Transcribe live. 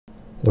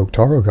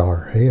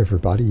Loktarogar, hey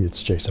everybody,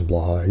 it's Jason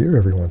Blaha here,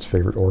 everyone's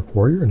favorite orc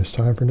warrior, and it's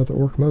time for another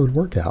orc mode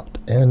workout.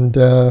 And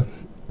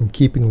in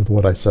keeping with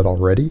what I said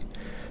already,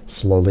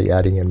 slowly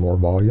adding in more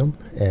volume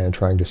and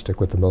trying to stick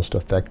with the most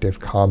effective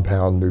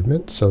compound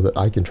movement so that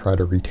I can try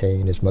to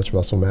retain as much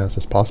muscle mass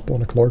as possible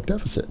in a caloric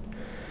deficit.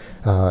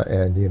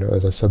 And you know,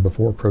 as I said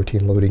before,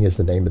 protein loading is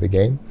the name of the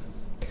game.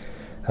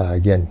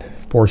 Again,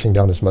 forcing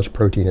down as much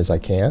protein as I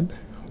can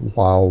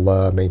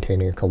while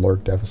maintaining a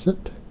caloric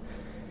deficit.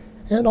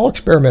 And I'll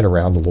experiment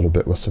around a little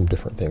bit with some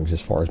different things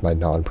as far as my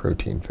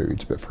non-protein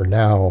foods. But for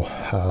now,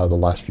 the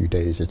last few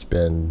days, it's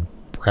been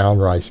brown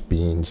rice,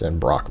 beans, and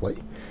broccoli.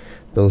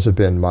 Those have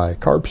been my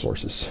carb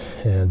sources.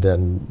 And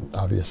then,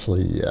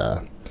 obviously,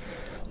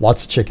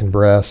 lots of chicken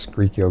breast,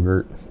 Greek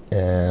yogurt,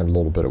 and a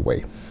little bit of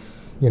whey.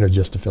 You know,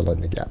 just to fill in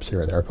the gaps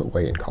here and there. I put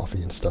whey in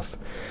coffee and stuff.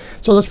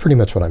 So that's pretty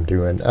much what I'm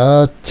doing.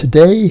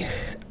 Today,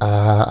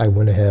 I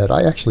went ahead.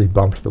 I actually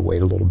bumped the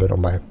weight a little bit on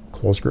my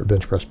close grip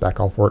bench press back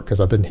off work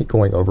because I've been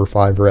going over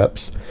 5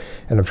 reps,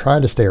 and I'm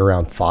trying to stay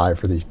around 5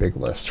 for these big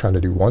lifts, trying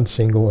to do 1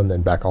 single and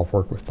then back off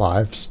work with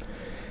 5s.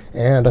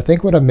 And I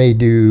think what I may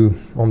do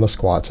on the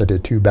squats, I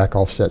did 2 back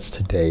off sets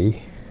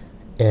today,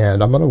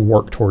 and I'm going to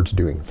work towards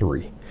doing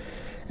 3.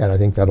 And I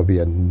think that'll be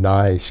a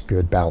nice,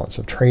 good balance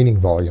of training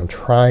volume,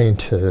 trying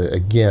to,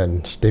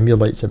 again,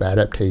 stimulate some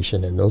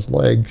adaptation in those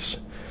legs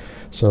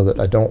so that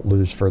I don't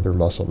lose further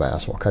muscle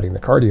mass while cutting the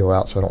cardio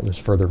out, so I don't lose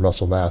further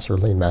muscle mass or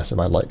lean mass in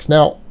my legs.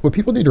 Now, what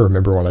people need to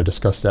remember when I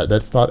discuss that,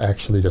 that's not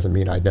actually doesn't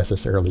mean I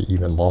necessarily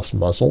even lost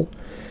muscle.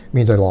 It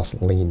means I lost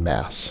lean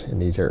mass in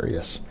these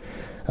areas.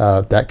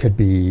 That could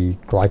be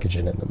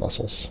glycogen in the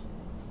muscles.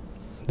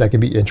 That can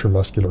be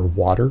intramuscular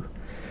water.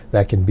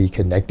 That can be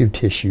connective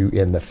tissue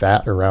in the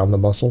fat around the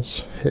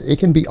muscles. It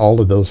can be all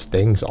of those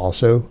things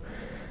also.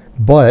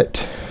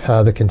 But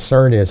the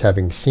concern is,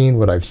 having seen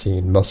what I've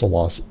seen, muscle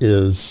loss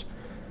is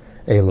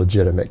a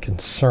legitimate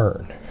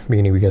concern,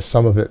 meaning because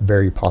some of it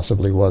very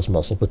possibly was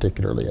muscle,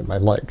 particularly in my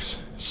legs.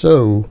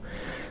 So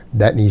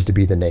that needs to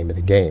be the name of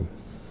the game.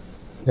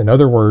 In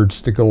other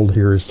words, the goal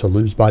here is to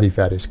lose body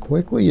fat as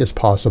quickly as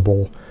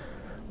possible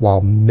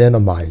while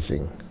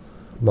minimizing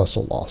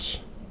muscle loss.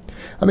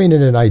 I mean,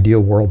 in an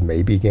ideal world,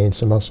 maybe gain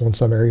some muscle in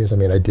some areas. I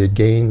mean, I did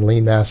gain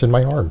lean mass in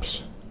my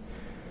arms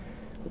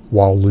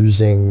while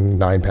losing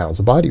 9 pounds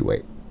of body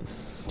weight.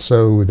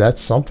 So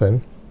that's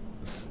something.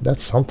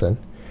 That's something.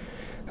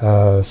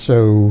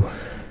 So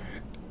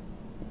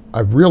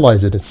I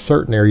realize that in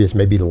certain areas,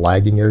 maybe the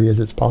lagging areas,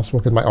 it's possible,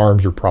 because my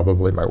arms are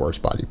probably my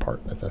worst body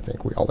part. I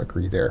think we all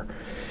agree there.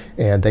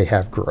 And they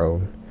have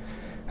grown,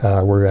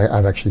 where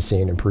I've actually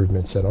seen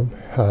improvements in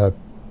them.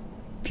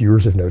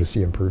 Viewers have noticed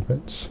the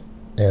improvements,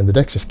 and the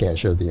DEXA scan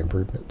showed the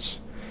improvements.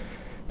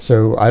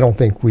 So I don't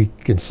think we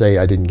can say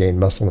I didn't gain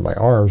muscle in my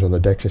arms when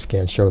the DEXA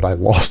scan showed I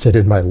lost it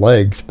in my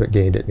legs but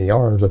gained it in the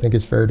arms. I think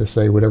it's fair to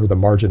say whatever the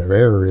margin of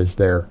error is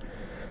there,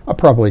 I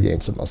probably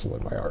gained some muscle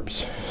in my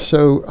arms.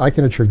 So I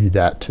can attribute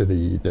that to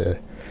the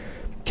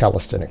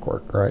calisthenic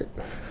work, right?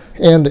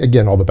 And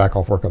again, all the back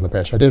off work on the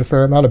bench. I did a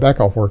fair amount of back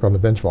off work on the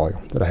bench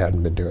volume that I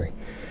hadn't been doing.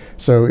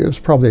 So it was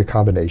probably a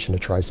combination of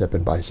tricep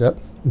and bicep.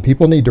 And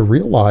people need to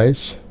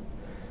realize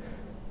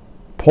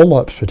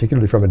pull-ups,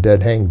 particularly from a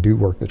dead hang, do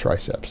work the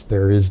triceps.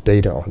 There is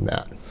data on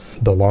that.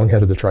 The long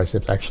head of the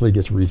triceps actually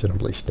gets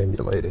reasonably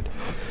stimulated.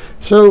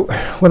 So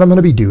what I'm going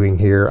to be doing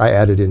here, I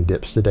added in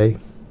dips today.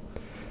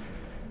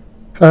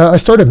 I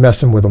started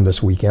messing with them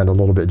this weekend a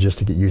little bit just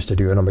to get used to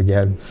doing them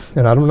again.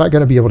 And I'm not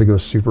going to be able to go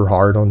super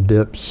hard on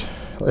dips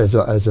as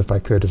if I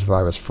could, as if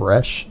I was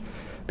fresh,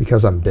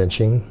 because I'm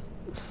benching.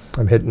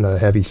 I'm hitting a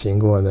heavy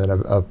single and then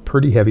a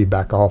pretty heavy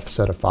back off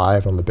set of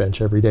 5 on the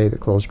bench every day, the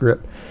close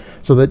grip.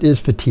 So that is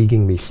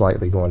fatiguing me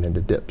slightly going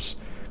into dips.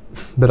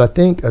 But I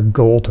think a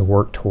goal to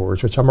work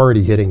towards, which I'm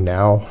already hitting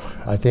now,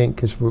 I think,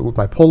 because with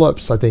my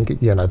pull-ups, I think,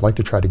 again, I'd like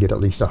to try to get at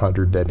least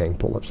 100 dead hang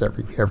pull-ups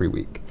every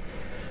week.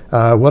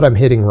 What I'm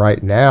hitting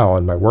right now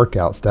in my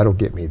workouts, that'll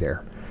get me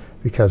there.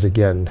 Because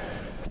again,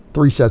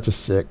 3 sets of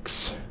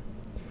 6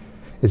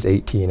 is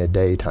 18 a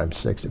day times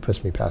 6. It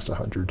puts me past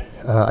 100.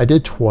 I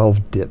did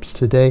 12 dips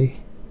today.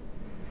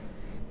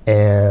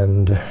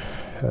 And,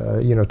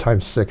 you know,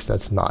 times 6,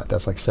 that's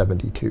like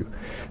 72.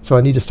 So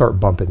I need to start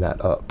bumping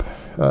that up,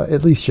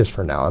 at least just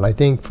for now. And I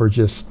think for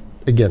just,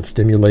 again,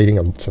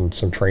 stimulating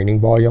some training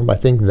volume, I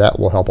think that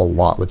will help a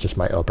lot with just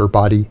my upper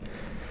body.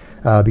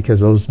 Because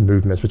those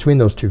movements, between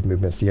those 2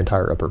 movements, the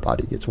entire upper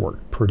body gets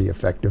worked pretty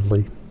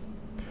effectively.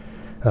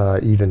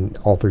 Even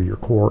all through your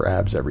core,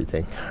 abs,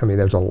 everything. I mean,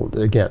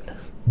 again,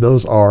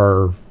 those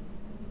are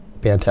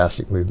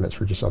fantastic movements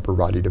for just upper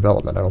body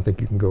development. I don't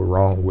think you can go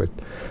wrong with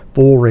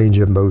full range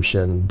of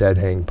motion, dead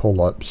hang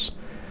pull-ups,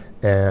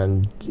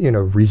 and, you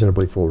know,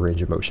 reasonably full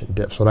range of motion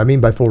dips. What I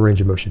mean by full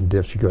range of motion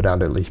dips, you go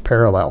down to at least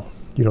parallel.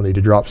 You don't need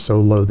to drop so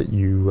low that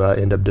you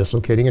end up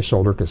dislocating a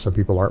shoulder, because some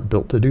people aren't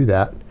built to do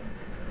that.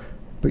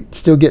 But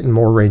still getting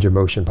more range of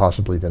motion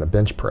possibly than a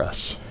bench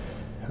press.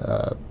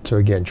 So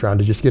again, trying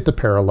to just get the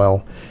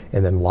parallel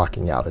and then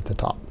locking out at the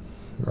top.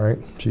 right?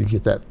 So you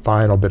get that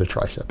final bit of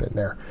tricep in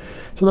there.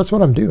 So that's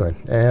what I'm doing.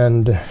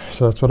 And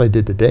so that's what I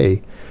did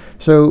today.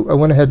 So I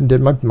went ahead and did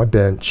my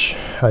bench.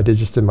 I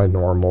just did my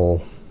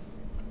normal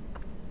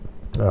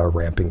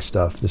ramping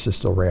stuff. This is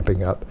still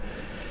ramping up.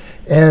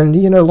 And,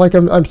 you know, like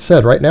I've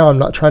said, right now I'm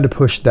not trying to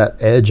push that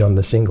edge on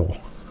the single.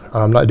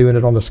 I'm not doing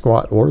it on the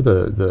squat or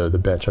the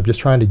bench. I'm just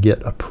trying to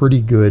get a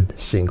pretty good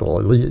single,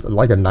 at least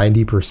like a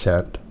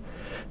 90%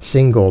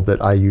 single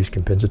that I use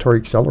compensatory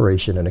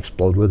acceleration and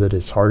explode with it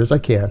as hard as I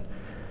can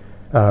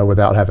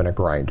without having a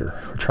grinder.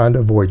 We're trying to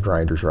avoid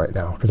grinders right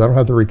now because I don't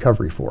have the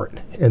recovery for it.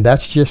 And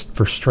that's just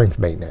for strength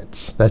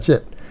maintenance. That's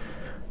it.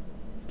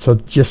 So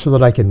just so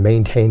that I can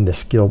maintain the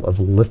skill of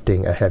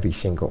lifting a heavy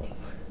single.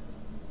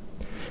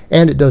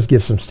 And it does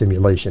give some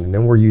stimulation. And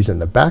then we're using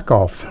the back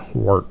off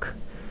work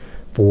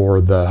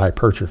for the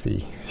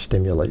hypertrophy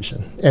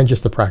stimulation and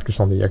just the practice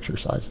on the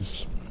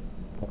exercises.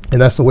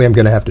 And that's the way I'm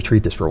going to have to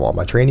treat this for a while.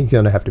 My training is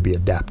going to have to be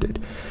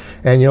adapted.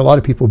 And, you know, a lot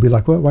of people will be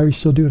like, well, why are you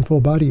still doing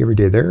full body every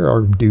day? There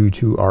are due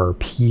to our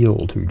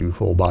appeal to do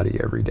full body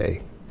every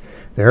day.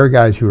 There are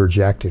guys who are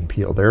jacked and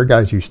peeled. There are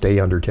guys who stay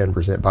under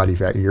 10% body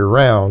fat year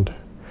round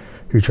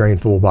who train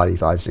full body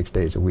 5-6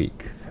 days a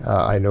week.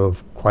 I know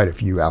of quite a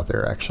few out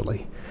there,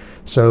 actually.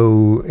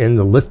 So in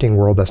the lifting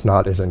world, that's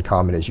not as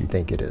uncommon as you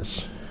think it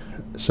is.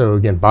 So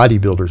again,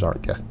 bodybuilders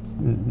aren't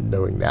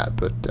knowing that,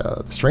 but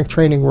the strength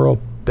training world,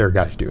 there are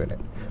guys doing it,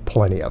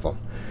 plenty of them.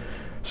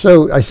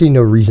 So I see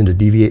no reason to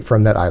deviate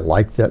from that. I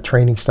like that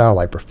training style.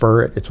 I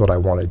prefer it. It's what I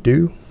want to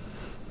do.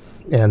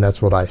 And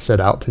that's what I set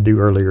out to do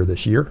earlier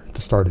this year, at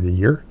the start of the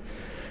year.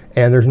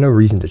 And there's no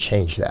reason to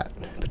change that,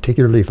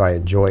 particularly if I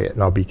enjoy it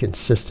and I'll be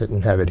consistent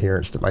and have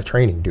adherence to my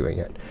training doing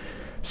it.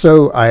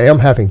 So I am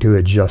having to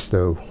adjust,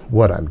 though,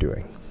 what I'm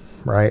doing,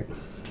 right?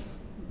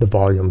 The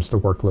volumes, the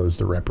workloads,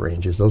 the rep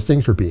ranges, those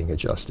things are being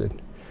adjusted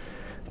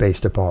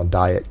based upon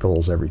diet,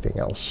 goals, everything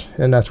else.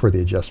 And that's where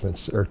the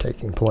adjustments are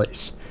taking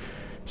place.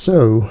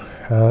 So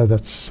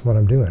that's what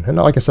I'm doing. And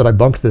like I said, I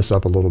bumped this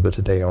up a little bit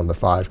today on the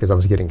 5 because I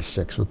was getting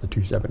 6 with the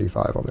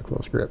 275 on the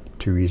close grip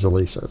too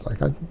easily. So it's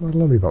like, well,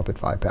 let me bump it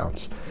 5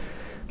 pounds.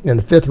 And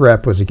the 5th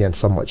rep was, again,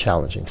 somewhat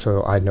challenging.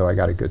 So I know I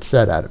got a good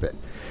set out of it.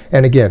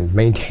 And again,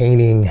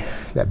 maintaining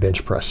that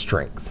bench press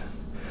strength.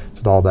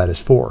 That's what all that is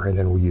for. And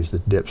then we'll use the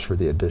dips for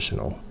the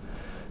additional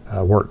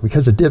work.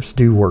 Because the dips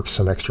do work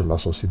some extra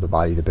muscles through the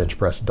body. The bench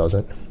press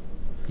doesn't.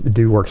 They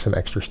do work some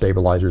extra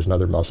stabilizers and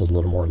other muscles, a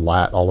little more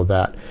lat, all of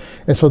that.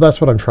 And so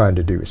that's what I'm trying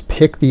to do, is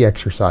pick the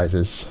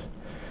exercises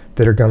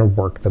that are going to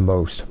work the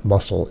most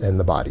muscle in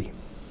the body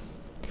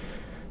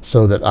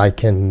so that I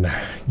can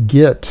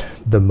get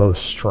the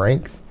most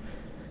strength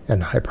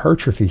and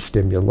hypertrophy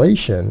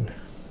stimulation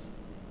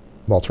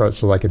while trying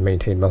so I can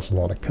maintain muscle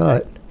on a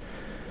cut,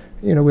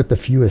 you know, with the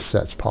fewest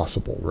sets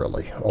possible,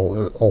 really,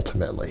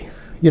 ultimately.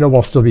 You know,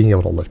 while still being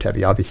able to lift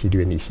heavy. Obviously,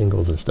 doing these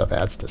singles and stuff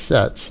adds to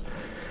sets.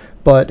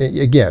 But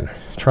again,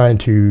 trying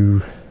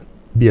to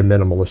be a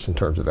minimalist in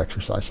terms of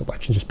exercise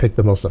selection. Just pick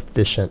the most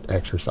efficient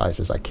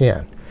exercises I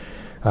can,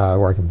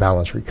 where I can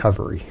balance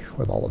recovery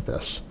with all of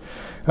this.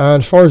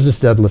 As far as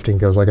this deadlifting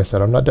goes, like I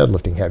said, I'm not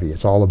deadlifting heavy.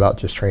 It's all about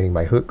just training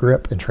my hook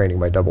grip and training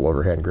my double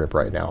overhand grip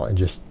right now and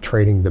just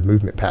training the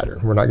movement pattern.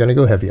 We're not going to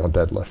go heavy on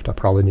deadlift. I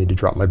probably need to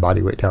drop my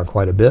body weight down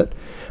quite a bit.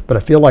 But I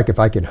feel like if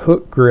I can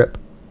hook grip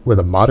with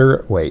a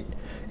moderate weight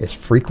as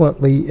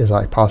frequently as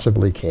I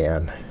possibly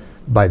can,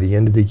 by the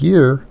end of the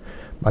year,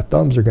 my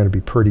thumbs are going to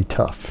be pretty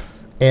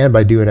tough. And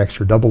by doing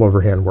extra double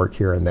overhand work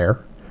here and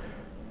there,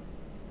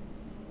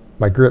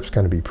 my grip's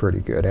going to be pretty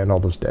good, and all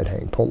those dead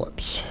hang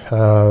pull-ups.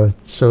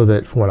 So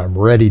that when I'm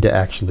ready to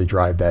actually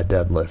drive that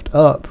deadlift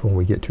up, when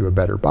we get to a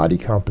better body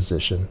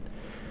composition,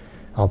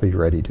 I'll be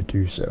ready to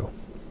do so.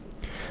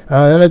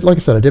 And like I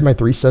said, I did my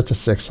 3 sets of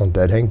 6 on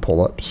dead hang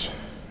pull-ups.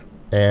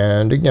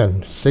 And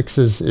again, 6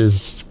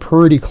 is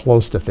pretty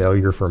close to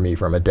failure for me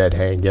from a dead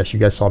hang. Yes, you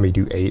guys saw me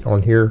do 8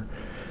 on here.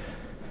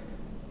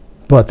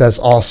 But that's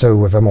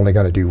also if I'm only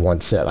going to do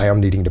 1 set. I am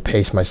needing to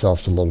pace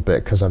myself a little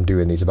bit because I'm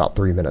doing these about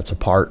 3 minutes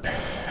apart.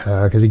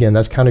 Because again,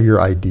 that's kind of your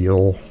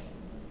ideal,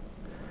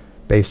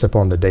 based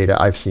upon the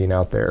data I've seen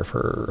out there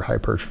for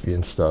hypertrophy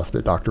and stuff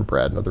that Dr.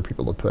 Brad and other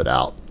people have put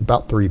out.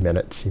 About 3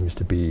 minutes seems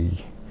to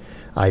be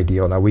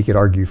ideal. Now we could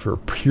argue for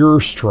pure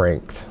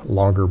strength,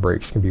 longer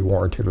breaks can be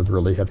warranted with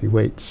really heavy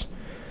weights.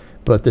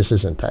 But this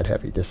isn't that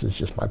heavy. This is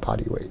just my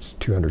body weight,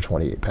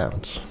 228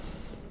 pounds.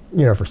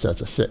 You know, for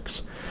sets of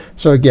 6.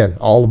 So again,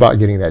 all about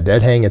getting that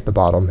dead hang at the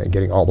bottom and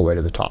getting all the way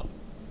to the top.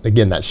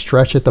 Again, that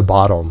stretch at the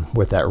bottom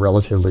with that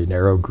relatively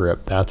narrow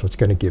grip, that's what's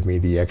going to give me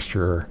the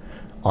extra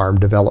arm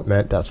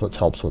development. That's what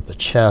helps with the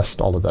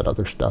chest, all of that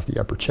other stuff, the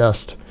upper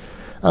chest,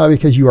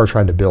 because you are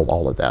trying to build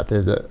all of that.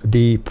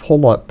 The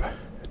pull-up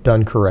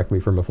done correctly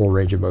from a full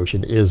range of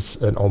motion is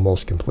an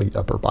almost complete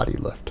upper body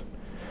lift,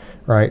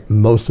 right?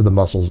 Most of the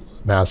muscle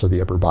mass of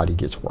the upper body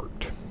gets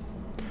worked.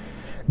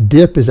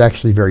 Dip is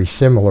actually very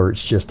similar.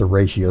 It's just the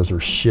ratios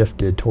are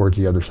shifted towards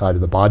the other side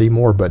of the body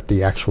more, but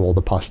the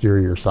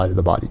posterior side of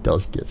the body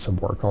does get some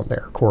work on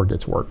there. Core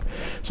gets work.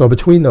 So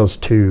between those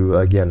two,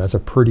 again, that's a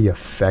pretty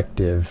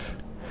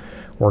effective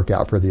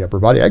workout for the upper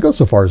body. I go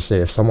so far as to say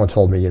if someone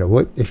told me, you know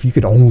what, if you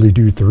could only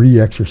do 3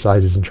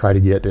 exercises and try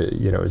to get,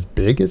 you know, as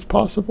big as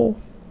possible,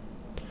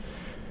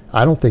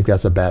 I don't think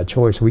that's a bad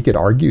choice. We could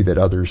argue that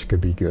others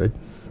could be good.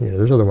 You know,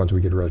 there's other ones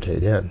we could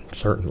rotate in,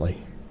 certainly.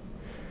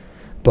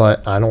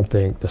 But I don't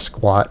think the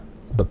squat,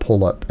 the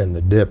pull-up, and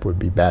the dip would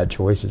be bad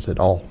choices at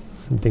all.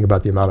 You think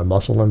about the amount of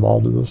muscle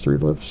involved in those 3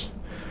 lifts.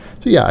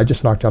 So yeah, I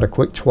just knocked out a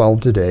quick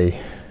 12 today.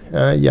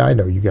 Yeah, I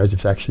know you guys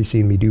have actually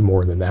seen me do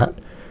more than that.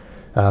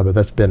 But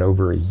that's been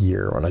over a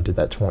year when I did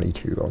that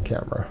 22 on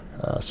camera.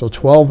 So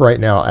 12 right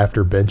now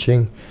after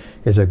benching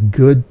is a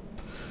good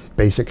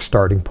basic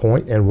starting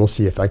point, and we'll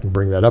see if I can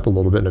bring that up a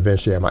little bit, and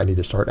eventually I might need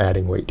to start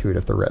adding weight to it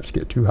if the reps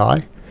get too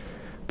high.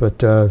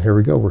 But here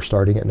we go, we're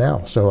starting it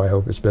now. So I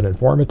hope it's been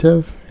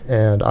informative,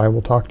 and I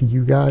will talk to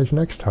you guys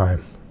next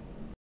time.